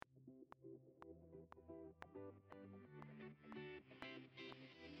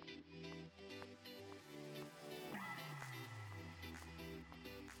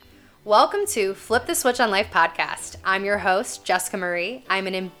Welcome to Flip the Switch on Life podcast. I'm your host, Jessica Marie. I'm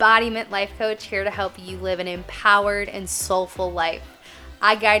an embodiment life coach here to help you live an empowered and soulful life.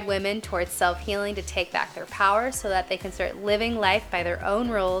 I guide women towards self-healing to take back their power so that they can start living life by their own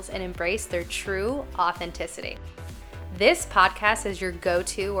rules and embrace their true authenticity. This podcast is your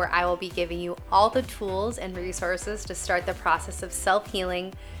go-to where I will be giving you all the tools and resources to start the process of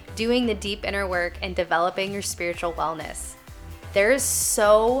self-healing, doing the deep inner work, and developing your spiritual wellness. There is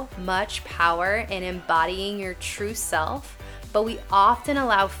so much power in embodying your true self, but we often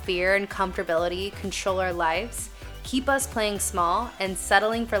allow fear and comfortability control our lives, keep us playing small, and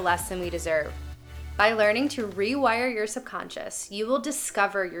settling for less than we deserve. By learning to rewire your subconscious, you will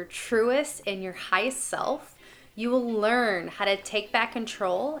discover your truest and your highest self. You will learn how to take back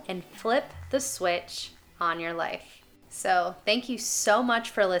control and flip the switch on your life. So thank you so much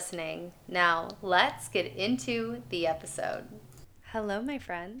for listening. Now let's get into the episode. Hello, my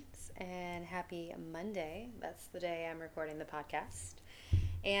friends, and happy Monday. That's the day I'm recording the podcast.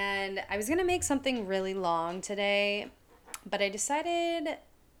 And I was going to make something really long today, but I decided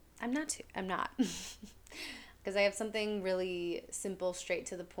I'm not. Because I have something really simple, straight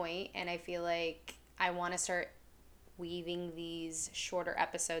to the point, and I feel like I want to start weaving these shorter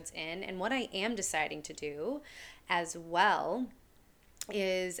episodes in. And what I am deciding to do as well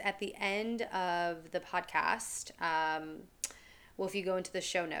is at the end of the podcast, well, if you go into the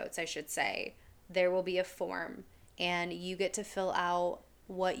show notes, I should say, there will be a form and you get to fill out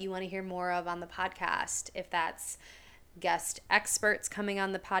what you want to hear more of on the podcast. If that's guest experts coming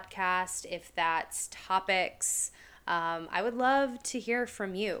on the podcast, if that's topics, I would love to hear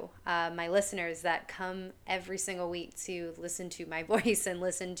from you, my listeners that come every single week to listen to my voice and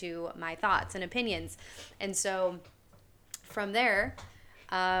listen to my thoughts and opinions. And so from there,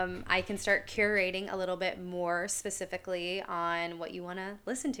 I can start curating a little bit more specifically on what you want to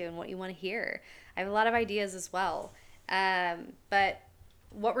listen to and what you want to hear. I have a lot of ideas as well. But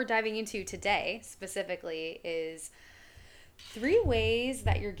what we're diving into today specifically is 3 ways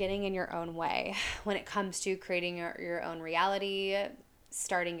that you're getting in your own way when it comes to creating your own reality,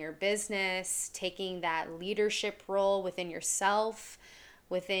 starting your business, taking that leadership role within yourself,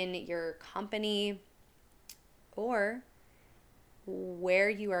 within your company, or where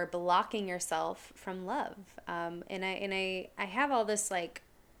you are blocking yourself from love. And I have all this like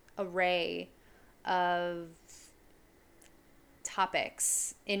array of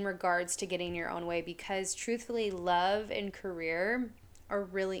topics in regards to getting your own way, because truthfully, love and career are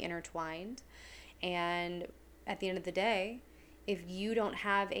really intertwined. And at the end of the day, if you don't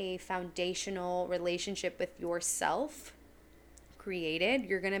have a foundational relationship with yourself created,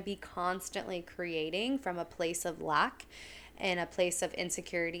 you're going to be constantly creating from a place of lack, in a place of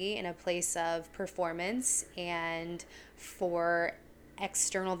insecurity, in a place of performance, and for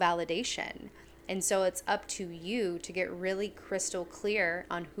external validation. And so it's up to you to get really crystal clear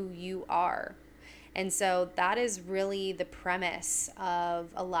on who you are. And so that is really the premise of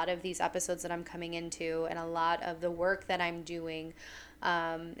a lot of these episodes that I'm coming into, and a lot of the work that I'm doing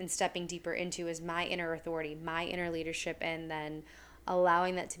and stepping deeper into is my inner authority, my inner leadership, and then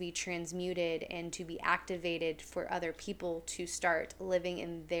allowing that to be transmuted and to be activated for other people to start living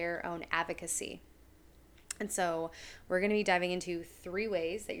in their own advocacy. And so we're going to be diving into 3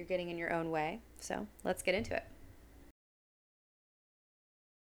 ways that you're getting in your own way. So let's get into it.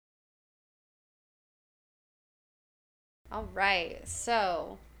 All right.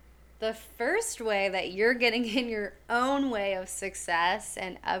 So the first way that you're getting in your own way of success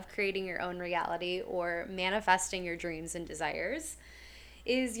and of creating your own reality or manifesting your dreams and desires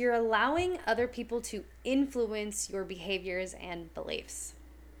is you're allowing other people to influence your behaviors and beliefs.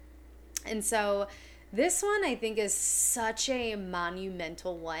 And so this one I think is such a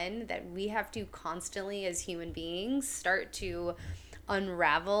monumental one that we have to constantly as human beings start to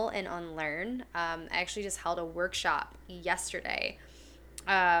unravel and unlearn. I actually just held a workshop yesterday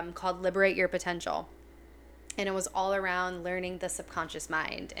called Liberate Your Potential. And it was all around learning the subconscious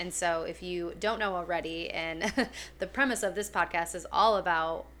mind. And so if you don't know already, and the premise of this podcast is all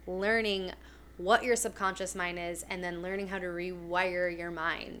about learning what your subconscious mind is and then learning how to rewire your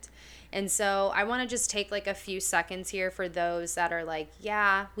mind. And so I want to just take like a few seconds here for those that are like,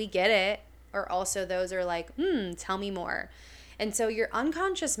 yeah, we get it. Or also those are like, tell me more. And so your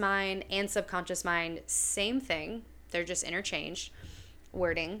unconscious mind and subconscious mind, same thing. They're just interchanged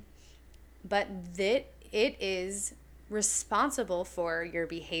wording. But it is responsible for your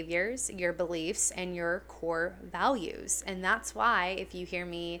behaviors, your beliefs, and your core values. And that's why if you hear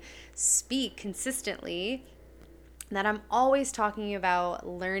me speak consistently that I'm always talking about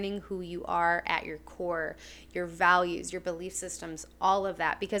learning who you are at your core, your values, your belief systems, all of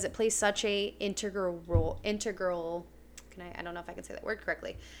that, because it plays such a integral, I don't know if I can say that word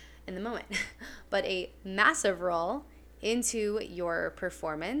correctly in the moment, but a massive role into your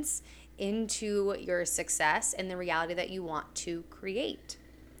performance, into your success, and the reality that you want to create.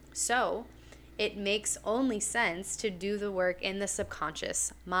 So it makes only sense to do the work in the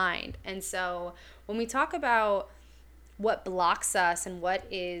subconscious mind. And so when we talk about what blocks us and what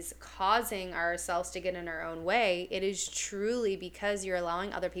is causing ourselves to get in our own way, it is truly because you're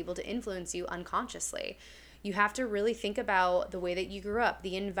allowing other people to influence you unconsciously. You have to really think about the way that you grew up,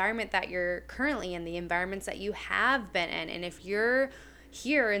 the environment that you're currently in, the environments that you have been in. And if you're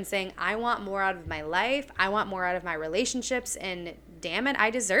here and saying, I want more out of my life, I want more out of my relationships, and damn it, I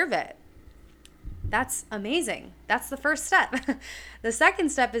deserve it, that's amazing. That's the first step. The second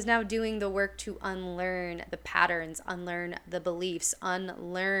step is now doing the work to unlearn the patterns, unlearn the beliefs,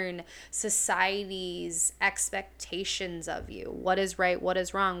 unlearn society's expectations of you. What is right? What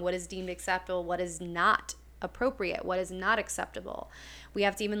is wrong? What is deemed acceptable? What is not appropriate? What is not acceptable? We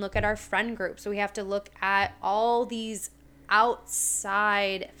have to even look at our friend groups. So we have to look at all these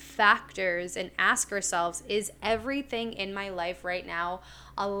outside factors and ask ourselves, is everything in my life right now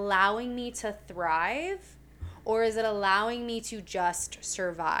allowing me to thrive, or is it allowing me to just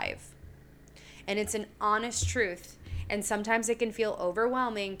survive? And it's an honest truth. And sometimes it can feel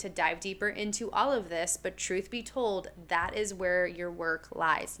overwhelming to dive deeper into all of this, but truth be told, that is where your work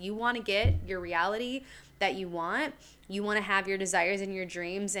lies. You want to get your reality that you want. You want to have your desires and your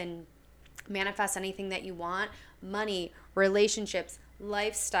dreams and manifest anything that you want: money, relationships,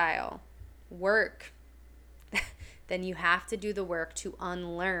 lifestyle, work. Then you have to do the work to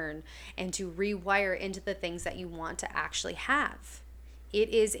unlearn and to rewire into the things that you want to actually have. It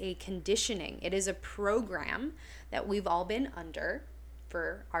is a conditioning. It is a program that we've all been under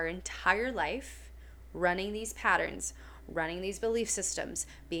for our entire life, running these patterns, running these belief systems,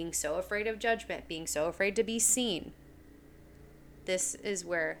 being so afraid of judgment, being so afraid to be seen. This is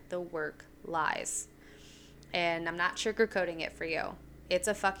where the work lies. And I'm not sugarcoating it for you. It's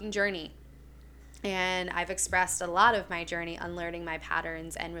a fucking journey. And I've expressed a lot of my journey unlearning my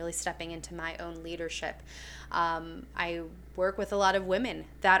patterns and really stepping into my own leadership. I work with a lot of women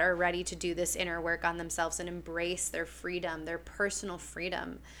that are ready to do this inner work on themselves and embrace their freedom, their personal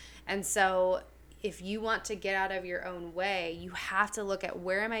freedom. And so if you want to get out of your own way, you have to look at,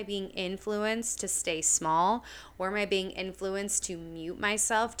 where am I being influenced to stay small? Where am I being influenced to mute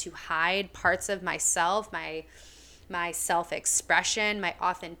myself, to hide parts of myself, my self-expression, my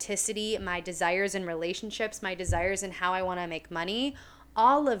authenticity, my desires in relationships, my desires in how I want to make money?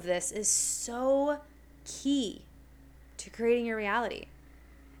 All of this is so key to creating your reality.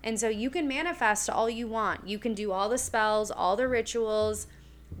 And so you can manifest all you want. You can do all the spells, all the rituals,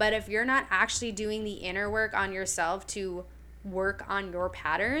 but if you're not actually doing the inner work on yourself to work on your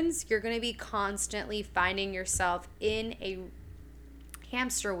patterns, you're going to be constantly finding yourself in a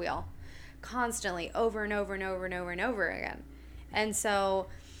hamster wheel, constantly, over and over and over and over and over again. And so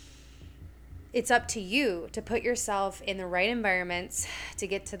it's up to you to put yourself in the right environments, to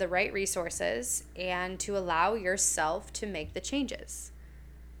get to the right resources, and to allow yourself to make the changes.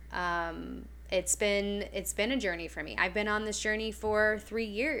 It's been a journey for me. I've been on this journey for 3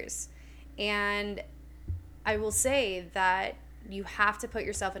 years, and I will say that you have to put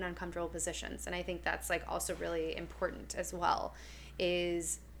yourself in uncomfortable positions. And I think that's like also really important as well,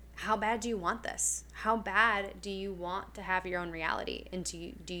 is how bad do you want this? How bad do you want to have your own reality? And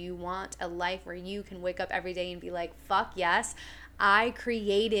do you want a life where you can wake up every day and be like, fuck yes, I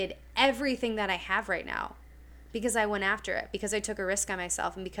created everything that I have right now because I went after it, because I took a risk on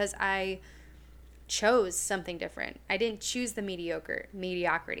myself, and because I chose something different. I didn't choose the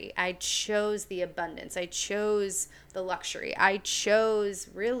mediocrity. I chose the abundance. I chose the luxury. I chose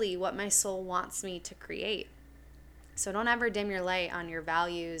really what my soul wants me to create. So don't ever dim your light on your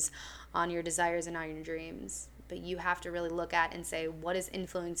values, on your desires, and on your dreams. But you have to really look at and say, what is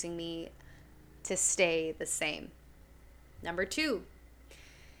influencing me to stay the same? Number 2,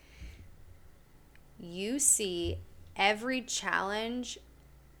 you see every challenge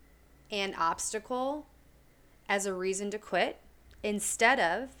and obstacle as a reason to quit, instead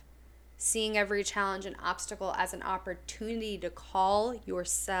of seeing every challenge and obstacle as an opportunity to call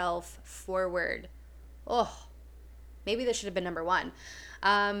yourself forward. Oh, maybe this should have been number 1.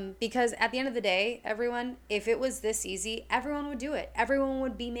 Because at the end of the day, everyone, if it was this easy, everyone would do it. Everyone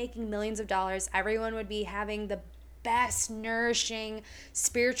would be making millions of dollars. Everyone would be having the best, nourishing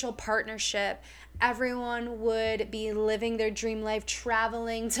spiritual partnership. Everyone would be living their dream life,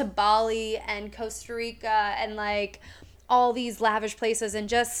 traveling to Bali and Costa Rica and like all these lavish places and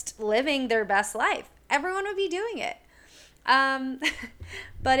just living their best life. Everyone would be doing it.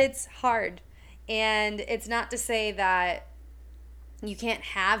 But it's hard. And it's not to say that you can't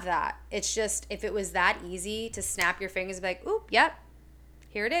have that. It's just if it was that easy to snap your fingers and be like, oop, yep,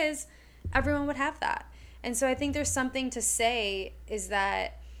 here it is, everyone would have that. And so I think there's something to say is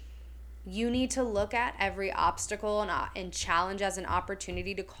that you need to look at every obstacle and challenge as an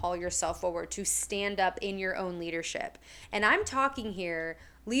opportunity to call yourself forward, to stand up in your own leadership. And I'm talking here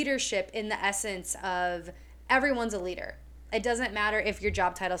leadership in the essence of everyone's a leader. It doesn't matter if your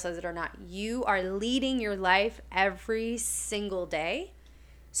job title says it or not. You are leading your life every single day.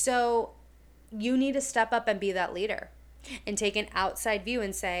 So you need to step up and be that leader and take an outside view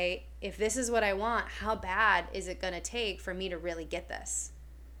and say, if this is what I want, how bad is it going to take for me to really get this?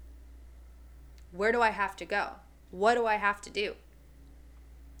 Where do I have to go? What do I have to do?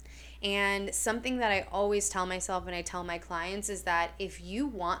 And something that I always tell myself and I tell my clients is that if you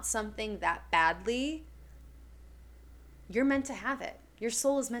want something that badly, you're meant to have it. Your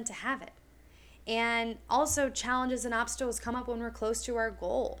soul is meant to have it. And also challenges and obstacles come up when we're close to our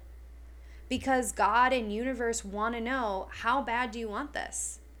goal. Because God and universe want to know, how bad do you want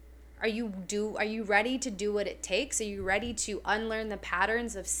this? Are you ready to do what it takes? Are you ready to unlearn the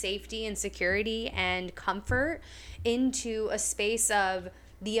patterns of safety and security and comfort into a space of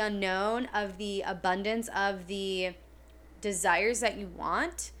the unknown, of the abundance, of the desires that you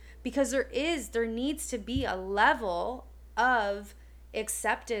want? Because there needs to be a level of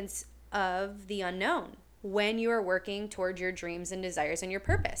acceptance of the unknown when you are working toward your dreams and desires and your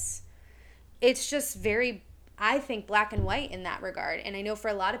purpose. It's just very, I think, black and white in that regard. And I know for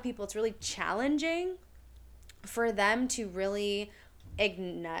a lot of people, it's really challenging for them to really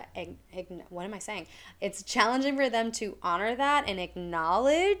what am I saying? It's challenging for them to honor that and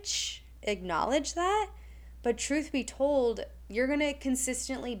acknowledge that. But truth be told, you're going to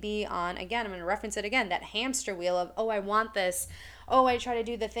consistently be on, again, I'm going to reference it again, that hamster wheel of, oh, I want this. Oh, I try to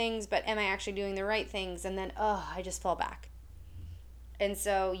do the things, but am I actually doing the right things? And then, I just fall back. And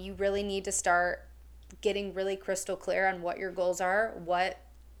so you really need to start getting really crystal clear on what your goals are, what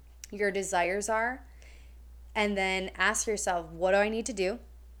your desires are, and then ask yourself, what do I need to do?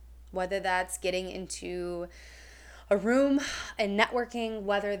 Whether that's getting into a room and networking,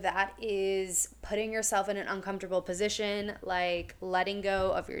 whether that is putting yourself in an uncomfortable position, like letting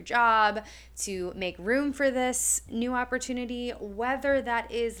go of your job to make room for this new opportunity, whether that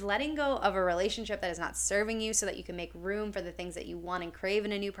is letting go of a relationship that is not serving you so that you can make room for the things that you want and crave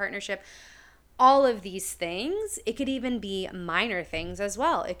in a new partnership. All of these things, it could even be minor things as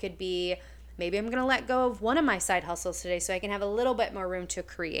well. It could be, maybe I'm going to let go of one of my side hustles today so I can have a little bit more room to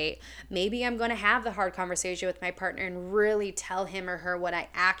create. Maybe I'm going to have the hard conversation with my partner and really tell him or her what I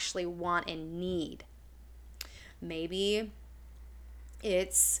actually want and need. Maybe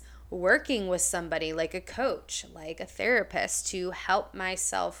it's working with somebody like a coach, like a therapist, to help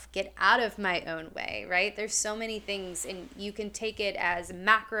myself get out of my own way, right? There's so many things, and you can take it as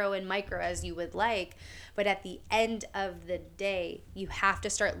macro and micro as you would like, but at the end of the day, you have to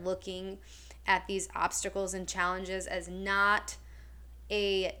start looking at these obstacles and challenges as not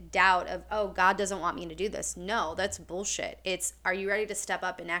a doubt of, oh, God doesn't want me to do this. No, that's bullshit. It's, are you ready to step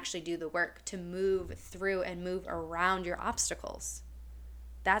up and actually do the work to move through and move around your obstacles?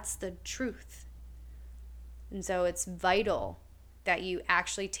 That's the truth. And so it's vital that you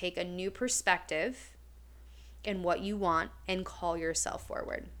actually take a new perspective in what you want and call yourself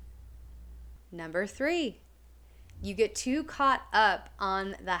forward. Number 3, you get too caught up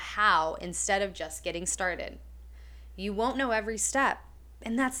on the how instead of just getting started. You won't know every step.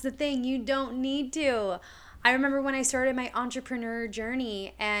 And that's the thing, you don't need to. I remember when I started my entrepreneur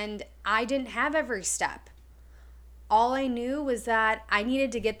journey and I didn't have every step. All I knew was that I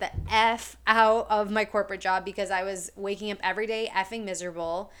needed to get the F out of my corporate job because I was waking up every day effing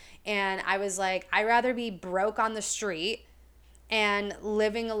miserable. And I was like, I'd rather be broke on the street and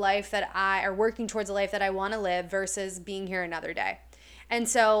living a life or working towards a life that I want to live versus being here another day. And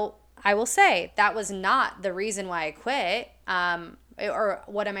so I will say that was not the reason why I quit. Or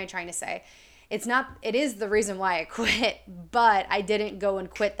what am I trying to say? It is the reason why I quit, but I didn't go and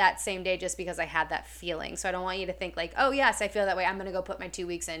quit that same day just because I had that feeling. So I don't want you to think like, oh yes, I feel that way, I'm going to go put my 2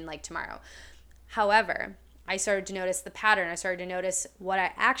 weeks in like tomorrow. However, I started to notice the pattern. I started to notice what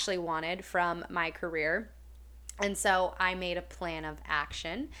I actually wanted from my career. And so I made a plan of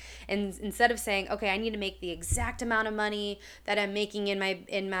action. And instead of saying, okay, I need to make the exact amount of money that I'm making in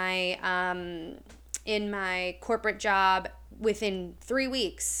my in my corporate job within 3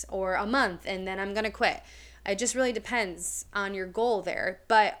 weeks or a month, and then I'm going to quit. It just really depends on your goal there.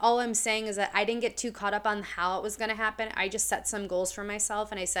 But all I'm saying is that I didn't get too caught up on how it was going to happen. I just set some goals for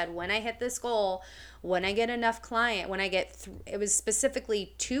myself, and I said, when I hit this goal, when I get enough it was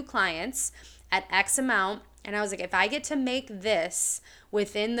specifically 2 clients at X amount. And I was like, if I get to make this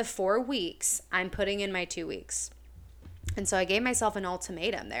within the 4 weeks, I'm putting in my 2 weeks. And so I gave myself an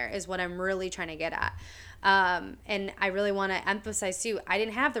ultimatum there is what I'm really trying to get at. And I really want to emphasize too, I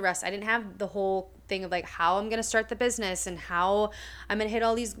didn't have the rest. I didn't have the whole thing of like how I'm going to start the business and how I'm going to hit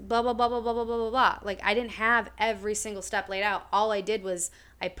all these blah, blah, blah, blah, blah, blah, blah, blah, blah. Like I didn't have every single step laid out. All I did was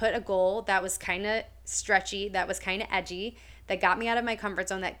I put a goal that was kind of stretchy, that was kind of edgy, that got me out of my comfort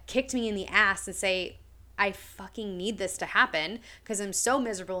zone, that kicked me in the ass and say, I fucking need this to happen because I'm so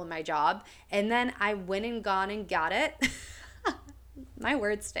miserable in my job. And then I went and gone and got it. My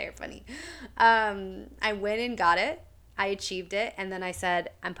words today are funny. I went and got it. I achieved it. And then I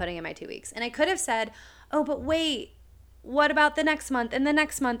said, I'm putting in my 2 weeks. And I could have said, oh, but wait, what about the next month and the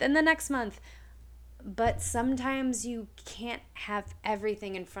next month and the next month? But sometimes you can't have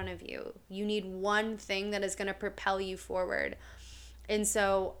everything in front of you. You need one thing that is going to propel you forward. And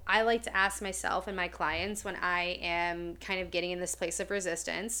so I like to ask myself and my clients when I am kind of getting in this place of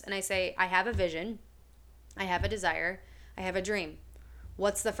resistance, and I say, I have a vision, I have a desire, I have a dream.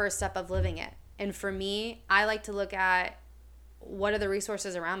 What's the first step of living it? And for me, I like to look at what are the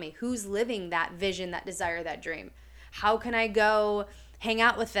resources around me? Who's living that vision, that desire, that dream? How can I go hang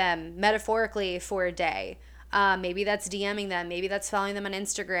out with them metaphorically for a day? Maybe that's DMing them. Maybe that's following them on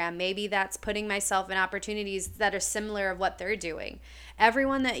Instagram. Maybe that's putting myself in opportunities that are similar of what they're doing.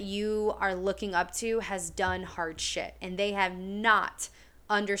 Everyone that you are looking up to has done hard shit, and they have not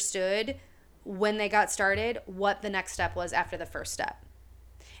understood when they got started what the next step was after the first step.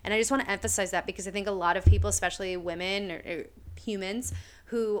 And I just want to emphasize that because I think a lot of people, especially women or humans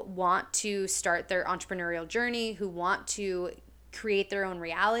who want to start their entrepreneurial journey, who want to create their own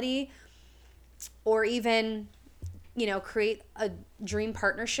reality, or even, create a dream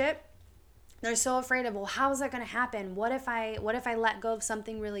partnership, they're so afraid of, well, how is that going to happen? What if I let go of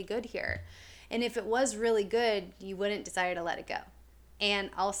something really good here? And if it was really good, you wouldn't desire to let it go.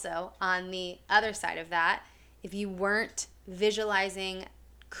 And also on the other side of that, if you weren't visualizing,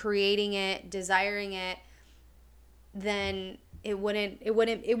 creating it, desiring it, then it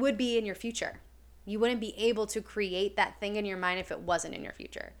would be in your future. You wouldn't be able to create that thing in your mind if it wasn't in your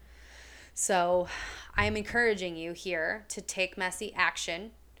future. So I am encouraging you here to take messy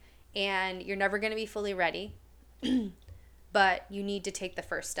action, and you're never going to be fully ready, but you need to take the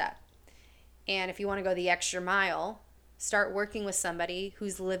first step. And if you want to go the extra mile, start working with somebody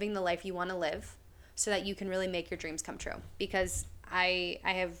who's living the life you want to live so that you can really make your dreams come true. Because I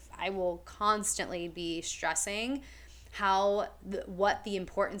will constantly be stressing what the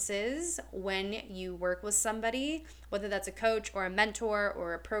importance is when you work with somebody, whether that's a coach or a mentor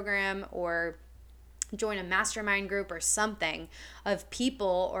or a program or join a mastermind group or something, of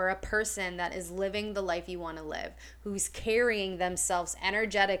people or a person that is living the life you want to live, who's carrying themselves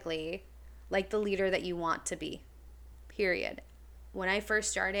energetically like the leader that you want to be, period. When I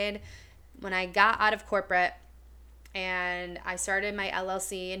first started, when I got out of corporate and I started my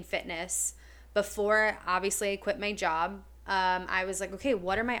LLC in fitness, before obviously I quit my job, I was like, okay,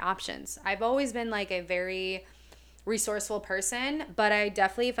 what are my options? I've always been like a very resourceful person, but I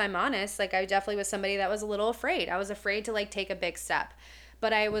definitely, if I'm honest, I definitely was somebody that was a little afraid. I was afraid to take a big step.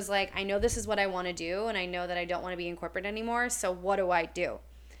 But I was like, I know this is what I want to do, and I know that I don't want to be in corporate anymore, so what do I do?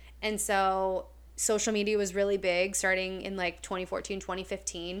 And so social media was really big starting in 2014,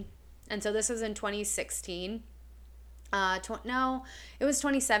 2015. And so this was in 2016. No, it was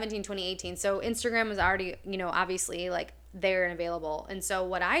 2017, 2018. So Instagram was already, obviously there and available. And so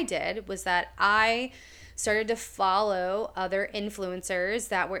what I did was that I started to follow other influencers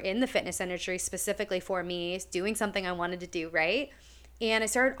that were in the fitness industry specifically for me, doing something I wanted to do, right? And I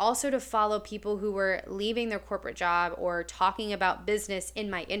started also to follow people who were leaving their corporate job or talking about business in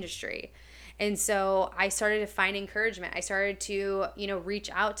my industry. And so I started to find encouragement. I started to, reach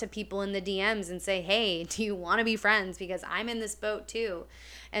out to people in the DMs and say, hey, do you want to be friends? Because I'm in this boat too.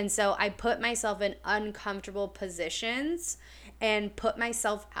 And so I put myself in uncomfortable positions and put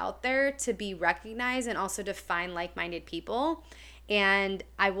myself out there to be recognized and also to find like-minded people. And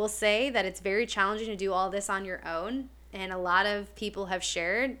I will say that it's very challenging to do all this on your own. And a lot of people have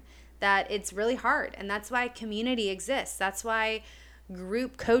shared that it's really hard. And that's why community exists. That's why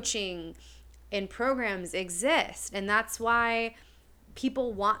group coaching and programs exist. And that's why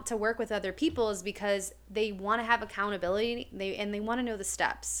people want to work with other people, is because they want to have accountability and they want to know the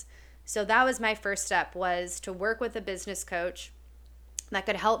steps. So that was my first step, was to work with a business coach that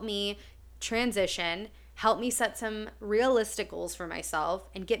could help me transition, help me set some realistic goals for myself,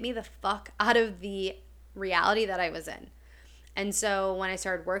 and get me the fuck out of the reality that I was in. And so when I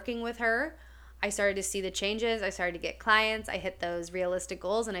started working with her, I started to see the changes. I started to get clients. I hit those realistic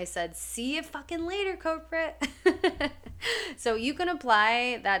goals, and I said, see you fucking later, corporate. So you can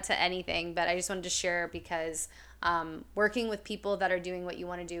apply that to anything, but I just wanted to share because working with people that are doing what you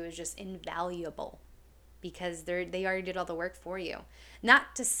want to do is just invaluable, because they already did all the work for you.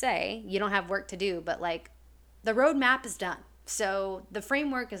 Not to say you don't have work to do, but like the roadmap is done. So the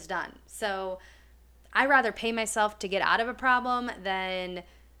framework is done. So I rather pay myself to get out of a problem than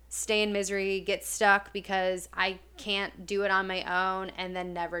stay in misery, get stuck because I can't do it on my own and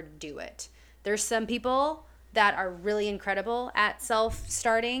then never do it. There's some people that are really incredible at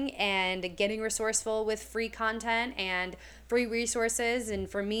self-starting and getting resourceful with free content and free resources. And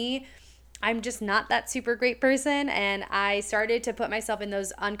for me, I'm just not that super great person, and I started to put myself in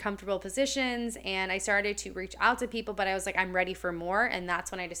those uncomfortable positions, and I started to reach out to people, but I was like, I'm ready for more, and that's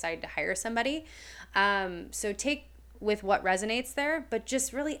when I decided to hire somebody. So take with what resonates there, but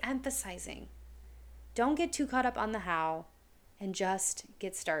just really emphasizing, don't get too caught up on the how, and just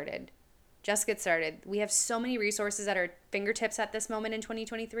get started. Just get started. We have so many resources at our fingertips at this moment in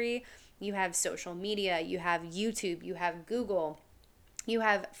 2023. You have social media, you have YouTube, you have Google. You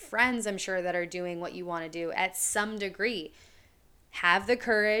have friends, I'm sure, that are doing what you want to do at some degree. Have the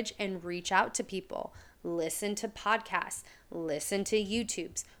courage and reach out to people. Listen to podcasts. Listen to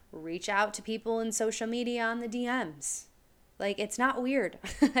YouTubes. Reach out to people in social media on the DMs. Like, it's not weird.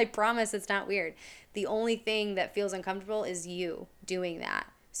 I promise it's not weird. The only thing that feels uncomfortable is you doing that.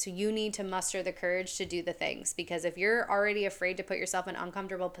 So you need to muster the courage to do the things, because if you're already afraid to put yourself in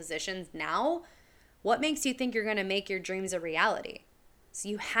uncomfortable positions now, what makes you think you're going to make your dreams a reality? So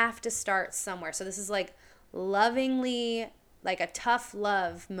you have to start somewhere. So this is like lovingly, like a tough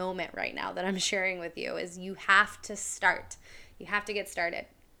love moment right now that I'm sharing with you, is you have to start. You have to get started.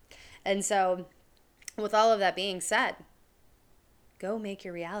 And so with all of that being said, go make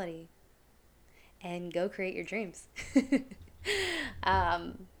your reality and go create your dreams.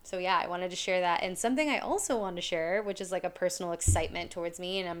 So yeah, I wanted to share that. And something I also wanted to share, which is like a personal excitement towards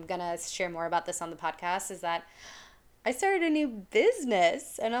me, and I'm going to share more about this on the podcast, is that I started a new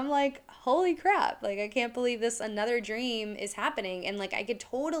business, and I'm like, holy crap, like I can't believe this, another dream is happening. And like I could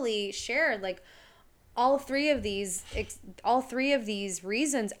totally share like all three of these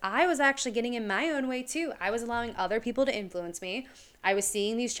reasons. I was actually getting in my own way too. I was allowing other people to influence me. I was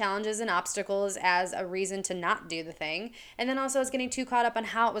seeing these challenges and obstacles as a reason to not do the thing. And then also I was getting too caught up on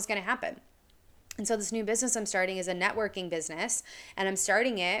how it was going to happen. And so this new business I'm starting is a networking business, and I'm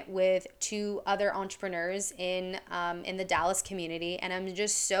starting it with 2 other entrepreneurs in the Dallas community, and I'm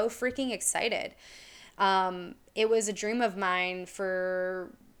just so freaking excited. It was a dream of mine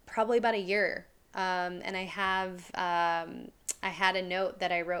for probably about a year, and I had a note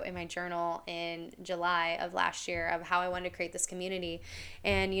that I wrote in my journal in July of last year of how I wanted to create this community.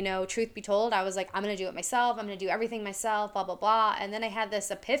 And, you know, truth be told, I was like, I'm going to do it myself. I'm going to do everything myself, blah, blah, blah. And then I had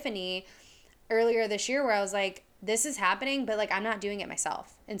this epiphany earlier this year where I was like, this is happening, but like I'm not doing it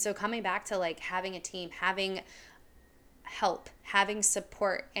myself. And so coming back to like having a team, having help, having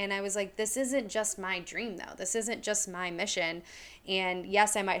support. And I was like, this isn't just my dream though. This isn't just my mission. And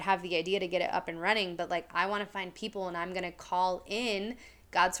yes, I might have the idea to get it up and running, but like I want to find people, and I'm going to call in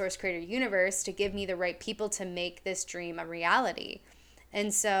God Source Creator Universe to give me the right people to make this dream a reality.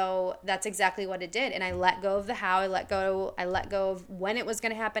 And so that's exactly what it did. And I let go of the how, I let go of when it was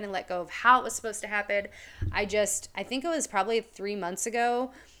going to happen, and let go of how it was supposed to happen. I think it was probably 4 months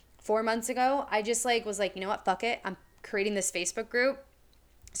ago, I just like was like, you know what, fuck it. I'm creating this Facebook group,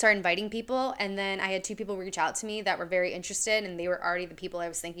 started inviting people. And then I had 2 people reach out to me that were very interested, and they were already the people I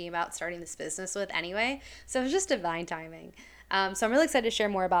was thinking about starting this business with anyway. So it was just divine timing. So I'm really excited to share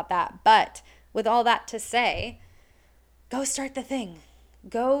more about that. But with all that to say, go start the thing.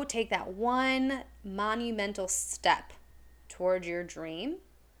 Go take that one monumental step towards your dream,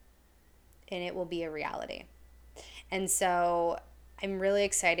 and it will be a reality. And so I'm really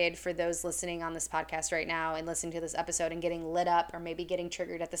excited for those listening on this podcast right now and listening to this episode and getting lit up or maybe getting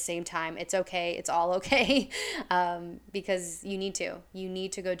triggered at the same time. It's okay. It's all okay. Because you need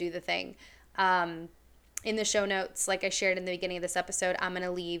to go do the thing. In the show notes, like I shared in the beginning of this episode, I'm going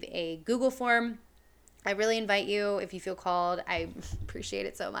to leave a Google form I really invite you, if you feel called, I appreciate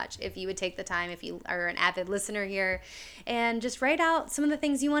it so much, if you would take the time, if you are an avid listener here, and just write out some of the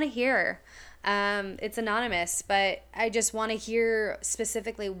things you want to hear. It's anonymous, but I just want to hear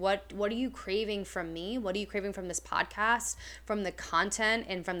specifically what are you craving from me? What are you craving from this podcast, from the content,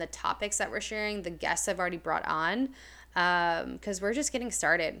 and from the topics that we're sharing, the guests I've already brought on, because we're just getting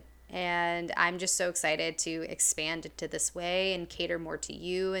started. And I'm just so excited to expand into this way and cater more to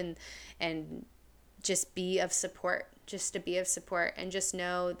you and just be of support, and just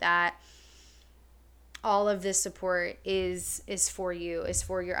know that all of this support is for you, is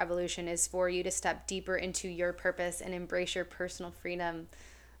for your evolution, is for you to step deeper into your purpose and embrace your personal freedom.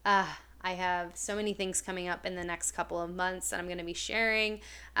 I have so many things coming up in the next couple of months that I'm going to be sharing,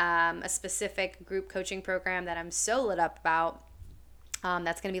 a specific group coaching program that I'm so lit up about.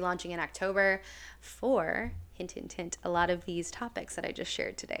 That's going to be launching in October for, hint, hint, hint, a lot of these topics that I just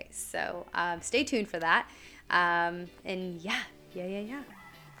shared today. So stay tuned for that. And yeah.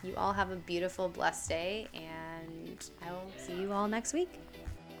 You all have a beautiful, blessed day, and I will see you all next week.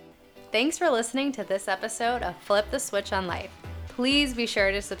 Thanks for listening to this episode of Flip the Switch on Life. Please be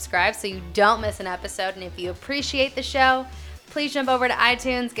sure to subscribe so you don't miss an episode. And if you appreciate the show, please jump over to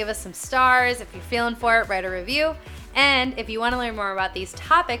iTunes, give us some stars. If you're feeling for it, write a review. And if you want to learn more about these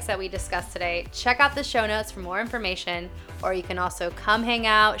topics that we discussed today, check out the show notes for more information, or you can also come hang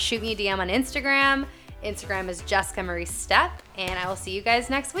out, shoot me a DM on Instagram. Instagram is Jessica Marie Stepp, and I will see you guys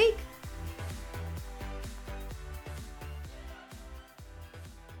next week.